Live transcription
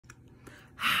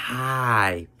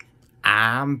Hi,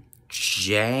 I'm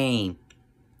Jane.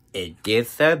 It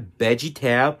is a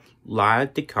Veggie Lyle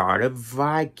the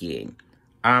Viking.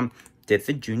 This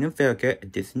is Junior Vega,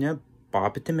 this is a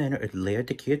Bobby the Manor, a Leo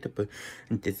the Kid,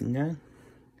 and this is a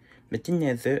Mr.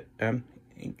 Nether,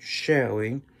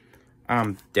 showing.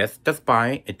 That's the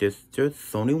spine, it is the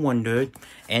Sony Wonder,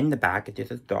 and the back, it is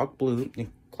a dark blue,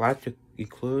 and classic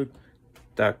include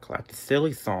the classic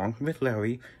silly song with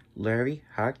Larry. Larry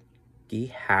had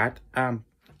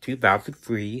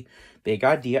 2003 big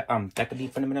idea, that could be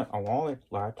fundamental along with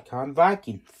Lyle the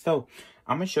Viking. So,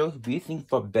 I'm gonna show you reasoning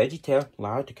for Veggie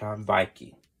Lyle the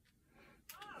Viking.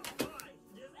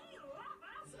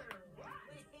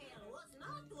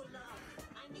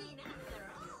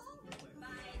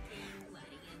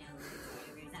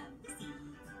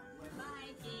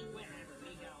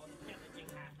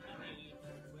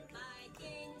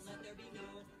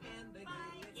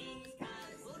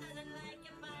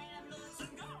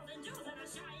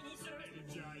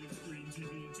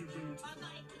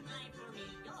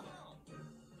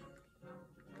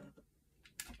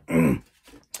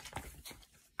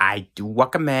 I do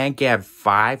recommend get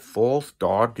 5 full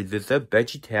stars. This is a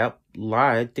Veggie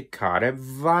Lyle the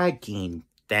Viking.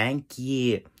 Thank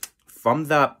you.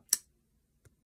 Thumbs up.